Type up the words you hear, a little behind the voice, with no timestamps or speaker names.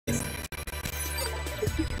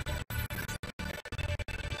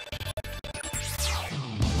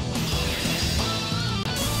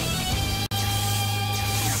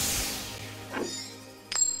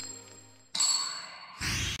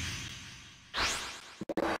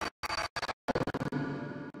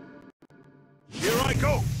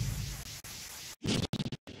Go!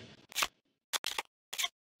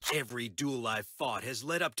 Every duel I've fought has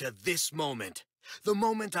led up to this moment. The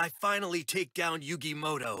moment I finally take down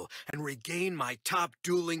Yugimoto and regain my top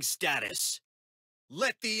dueling status.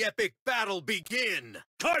 Let the epic battle begin!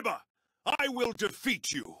 Kaiba! I will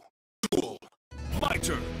defeat you! Duel! My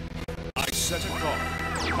turn! I set a card.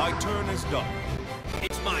 My turn is done.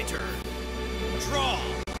 It's my turn. Draw!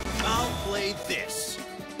 I'll play this.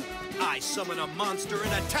 I summon a monster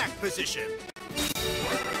in attack position.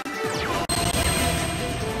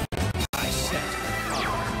 I set a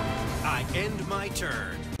card. I end my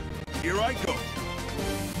turn. Here I go.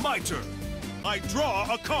 My turn. I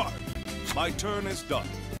draw a card. My turn is done.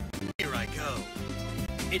 Here I go.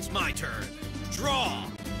 It's my turn. Draw!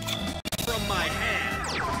 From my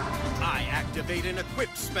hand, I activate an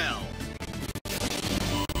equip spell.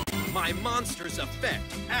 My monster's effect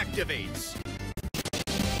activates.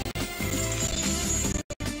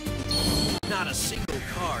 Not a single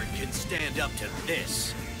card can stand up to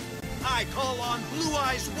this. I call on Blue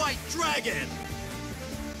Eyes White Dragon!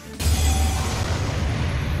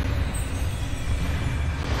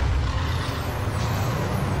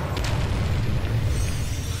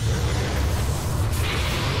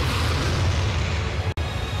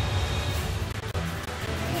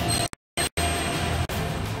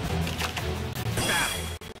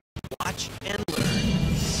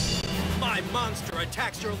 Monster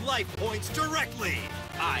attacks your life points directly.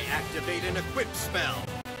 I activate an equip spell.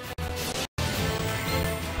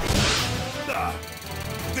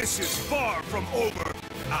 This is far from over.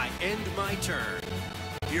 I end my turn.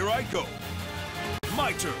 Here I go.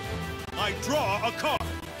 My turn. I draw a card.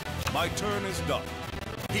 My turn is done.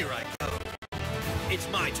 Here I go. It's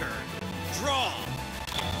my turn. Draw.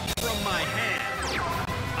 From my hand,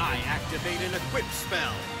 I activate an equip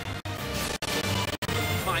spell.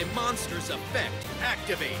 My monster's effect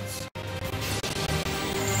activates.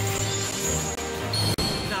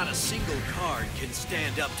 Not a single card can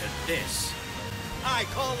stand up to this. I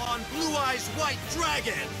call on Blue Eyes White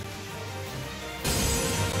Dragon!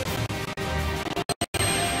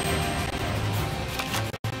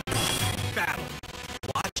 Battle.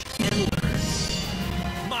 Watch and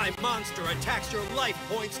learn. My monster attacks your life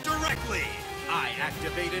points directly. I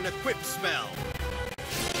activate an equip spell.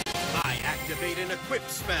 I activate an equip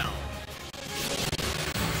spell.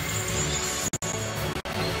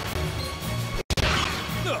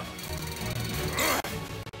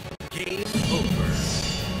 Game over.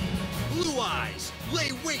 Blue Eyes,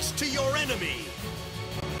 lay waste to your enemy.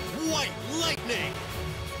 White Lightning.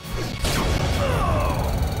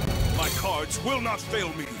 My cards will not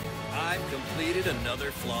fail me. I've completed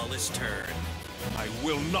another flawless turn. I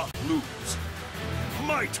will not lose.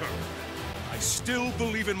 My turn. I still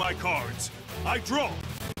believe in my cards. I draw.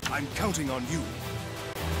 I'm counting on you.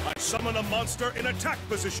 I summon a monster in attack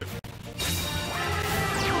position.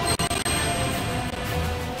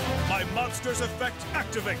 My monster's effect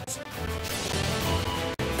activates.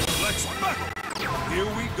 Let's battle. Here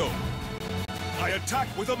we go. I attack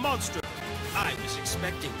with a monster. I was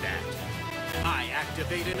expecting that. I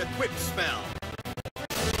activate an equip spell.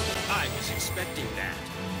 I was expecting that.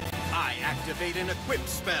 I activate an equip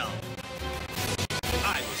spell.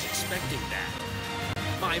 I was expecting that.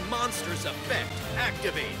 My monster's effect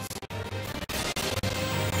activates.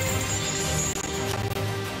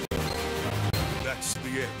 That's the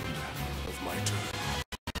end of my turn.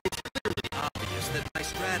 It's clearly obvious that my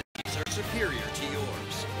strategies are superior to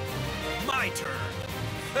yours. My turn.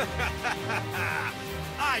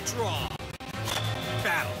 I draw.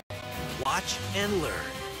 Battle. Watch and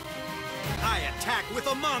learn. I attack with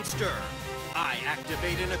a monster. I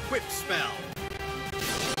activate an equip spell.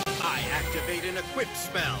 I activate an equip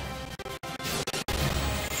spell.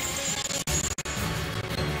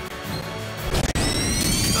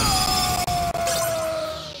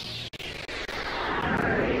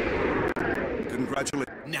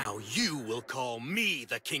 Congratulations. Now you will call me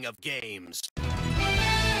the King of Games.